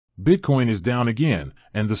Bitcoin is down again,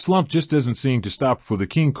 and the slump just doesn't seem to stop for the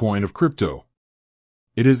king coin of crypto.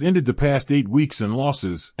 It has ended the past 8 weeks in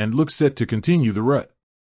losses and looks set to continue the rut.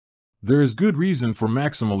 There is good reason for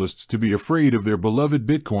maximalists to be afraid of their beloved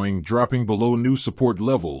Bitcoin dropping below new support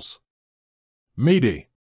levels. Mayday.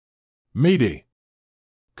 Mayday.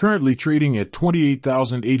 Currently trading at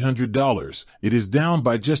 $28,800, it is down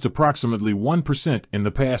by just approximately 1% in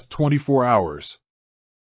the past 24 hours.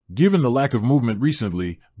 Given the lack of movement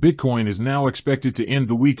recently, Bitcoin is now expected to end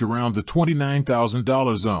the week around the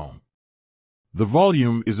 $29,000 zone. The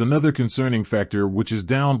volume is another concerning factor, which is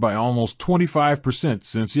down by almost 25%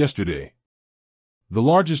 since yesterday. The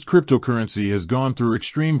largest cryptocurrency has gone through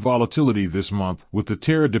extreme volatility this month, with the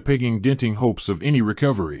Terra depegging denting hopes of any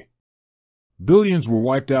recovery. Billions were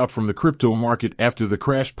wiped out from the crypto market after the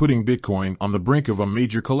crash, putting Bitcoin on the brink of a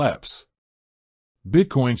major collapse.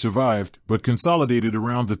 Bitcoin survived, but consolidated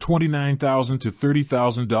around the $29,000 to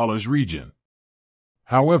 $30,000 region.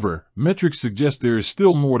 However, metrics suggest there is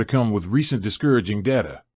still more to come with recent discouraging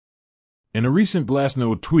data. In a recent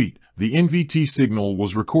Glassnode tweet, the NVT signal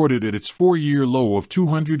was recorded at its 4-year low of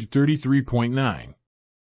 233.9.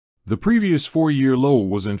 The previous 4-year low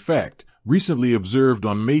was, in fact, recently observed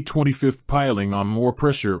on May 25, piling on more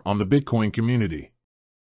pressure on the Bitcoin community.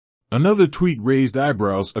 Another tweet raised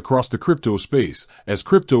eyebrows across the crypto space, as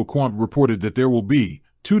CryptoQuant reported that there will be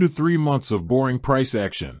 2 to 3 months of boring price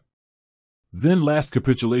action. Then last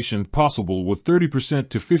capitulation possible with 30%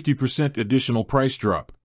 to 50% additional price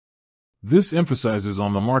drop. This emphasizes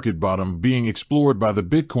on the market bottom being explored by the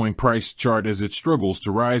Bitcoin price chart as it struggles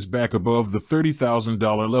to rise back above the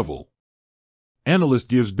 $30,000 level. Analyst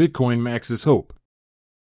gives Bitcoin maxes hope.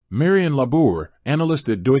 Marian Labour, analyst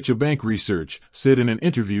at Deutsche Bank Research, said in an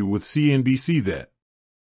interview with CNBC that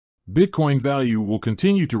Bitcoin value will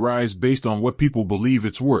continue to rise based on what people believe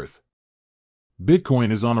it's worth.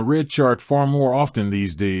 Bitcoin is on a red chart far more often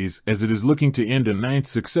these days, as it is looking to end a 9th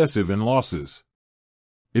successive in losses.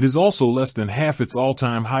 It is also less than half its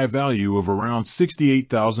all-time high value of around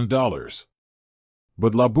 $68,000.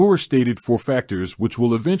 But Labour stated 4 factors which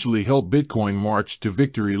will eventually help Bitcoin march to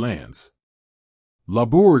victory lands.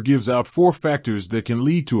 Labour gives out 4 factors that can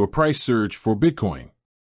lead to a price surge for Bitcoin.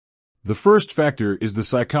 The first factor is the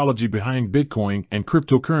psychology behind Bitcoin and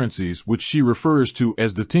cryptocurrencies, which she refers to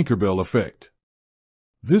as the Tinkerbell effect.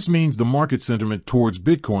 This means the market sentiment towards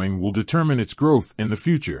Bitcoin will determine its growth in the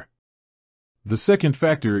future. The second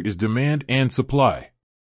factor is demand and supply.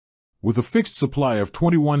 With a fixed supply of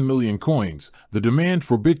 21 million coins, the demand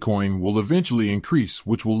for Bitcoin will eventually increase,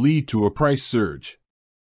 which will lead to a price surge.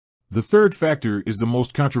 The third factor is the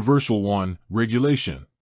most controversial one, regulation.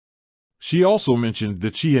 She also mentioned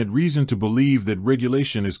that she had reason to believe that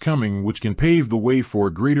regulation is coming, which can pave the way for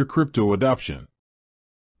greater crypto adoption.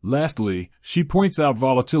 Lastly, she points out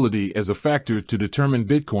volatility as a factor to determine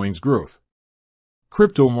Bitcoin's growth.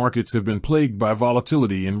 Crypto markets have been plagued by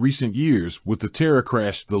volatility in recent years, with the Terra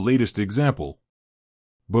crash the latest example.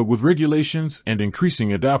 But with regulations and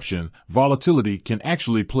increasing adoption, volatility can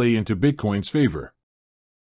actually play into Bitcoin's favor.